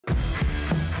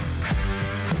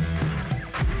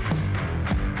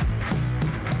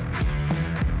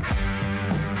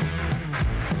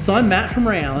So I'm Matt from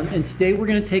Ray Allen, and today we're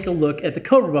going to take a look at the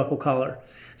Cobra Buckle collar.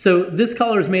 So this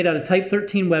collar is made out of Type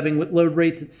 13 webbing with load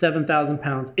rates at 7,000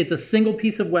 pounds. It's a single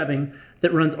piece of webbing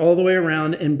that runs all the way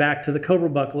around and back to the Cobra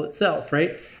Buckle itself,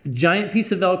 right? A giant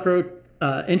piece of Velcro,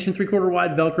 1 3/4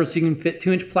 wide Velcro, so you can fit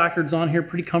 2-inch placards on here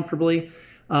pretty comfortably.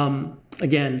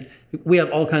 Again, we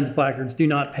have all kinds of placards: do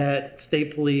not pet,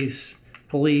 state police,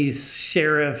 police,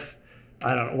 sheriff,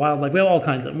 I don't know, wildlife. We have all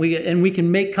kinds of them. We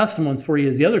can make custom ones for you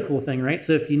is the other cool thing, right?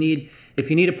 So if you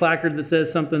need a placard that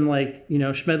says something like, you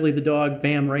know, Schmedley the dog,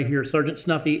 bam, right here, Sergeant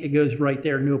Snuffy, it goes right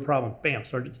there, no problem, bam,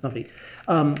 Sergeant Snuffy.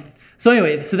 So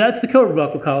anyway, so that's the Cobra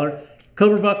Buckle collar.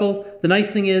 Cobra Buckle, the nice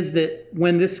thing is that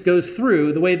when this goes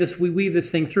through, the way we weave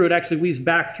this thing through, it actually weaves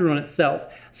back through on itself.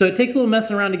 So it takes a little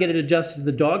messing around to get it adjusted to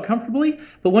the dog comfortably,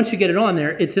 but once you get it on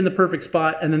there, it's in the perfect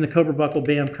spot, and then the Cobra Buckle,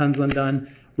 bam, comes undone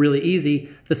really easy.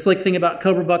 The slick thing about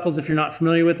Cobra Buckles, if you're not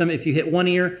familiar with them, if you hit one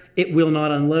ear, it will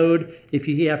not unload. If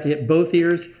you have to hit both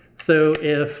ears, so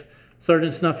if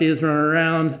Sergeant Snuffy is running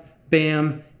around,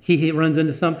 bam, he runs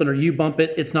into something or you bump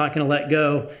it, it's not going to let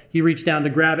go. You reach down to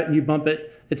grab it and you bump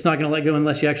it, it's not going to let go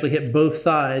unless you actually hit both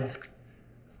sides,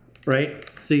 right?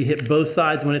 So you hit both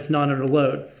sides when it's not under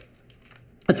load.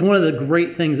 That's one of the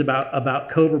great things about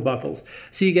Cobra Buckles.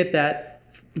 So you get that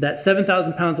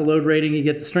 7,000 pounds of load rating, you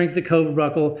get the strength of the Cobra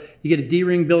Buckle, you get a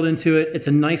D-ring built into it. It's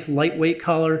a nice lightweight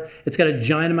collar. It's got a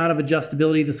giant amount of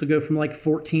adjustability. This will go from like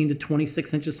 14 to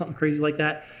 26 inches, something crazy like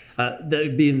that. That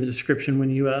would be in the description when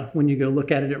you go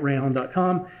look at it at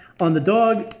rayallen.com. On the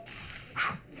dog,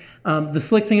 the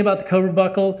slick thing about the Cobra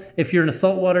Buckle, if you're in a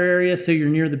saltwater area, so you're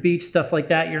near the beach, stuff like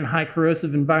that, you're in a high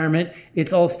corrosive environment,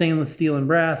 it's all stainless steel and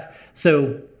brass,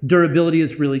 so durability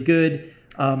is really good.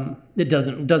 It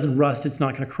doesn't rust, it's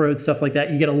not going to corrode, stuff like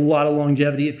that. You get a lot of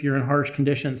longevity if you're in harsh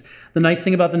conditions. The nice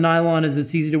thing about the nylon is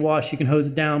it's easy to wash. You can hose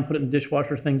it down, put it in the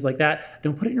dishwasher, things like that.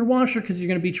 Don't put it in your washer because you're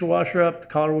going to beat your washer up. The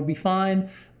collar will be fine,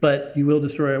 but you will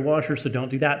destroy a washer, so don't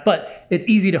do that. But it's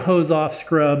easy to hose off,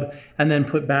 scrub, and then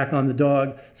put back on the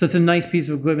dog. So it's a nice piece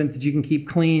of equipment that you can keep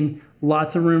clean,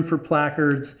 lots of room for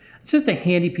placards. It's just a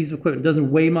handy piece of equipment. It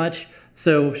doesn't weigh much.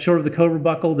 So short of the Cobra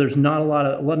Buckle, there's not a lot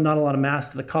of mass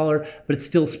to the collar, but it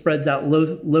still spreads out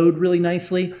load really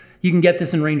nicely. You can get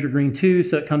this in Ranger Green too,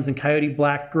 so it comes in Coyote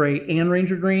Black, Gray, and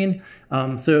Ranger Green.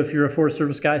 So if you're a Forest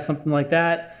Service guy, something like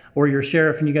that, or you're a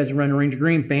sheriff and you guys are running Ranger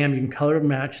Green, bam, you can color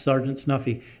match Sergeant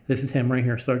Snuffy. This is him right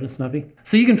here, Sergeant Snuffy.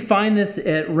 So you can find this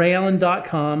at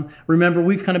rayallen.com. Remember,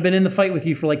 we've kind of been in the fight with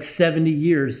you for like 70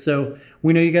 years, so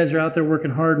we know you guys are out there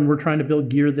working hard, and we're trying to build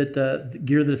gear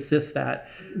that assists that.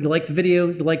 You like the video,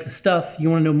 you like the stuff, you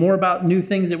want to know more about new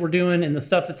things that we're doing and the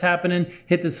stuff that's happening,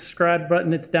 hit the subscribe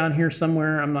button. It's down here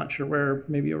somewhere. I'm not sure where,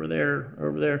 maybe over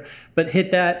there, but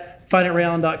hit that. Find it at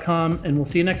rayallen.com, and we'll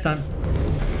see you next time.